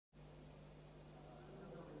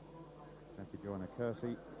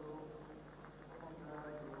Joyner-Kersee.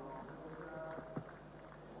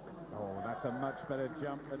 Oh, that's a much better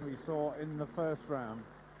jump than we saw in the first round.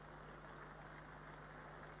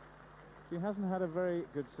 She hasn't had a very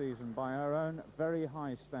good season by her own very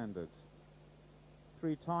high standards.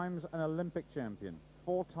 3 times an Olympic champion,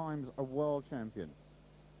 4 times a world champion,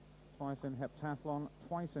 twice in heptathlon,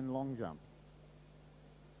 twice in long jump.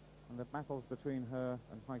 And the battles between her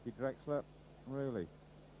and Heike Drexler, really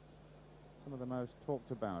some of the most talked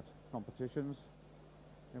about competitions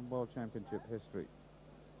in World Championship history.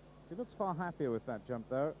 She looks far happier with that jump,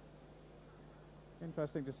 though.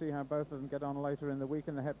 Interesting to see how both of them get on later in the week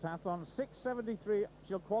in the heptathlon. 6:73,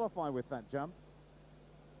 she'll qualify with that jump.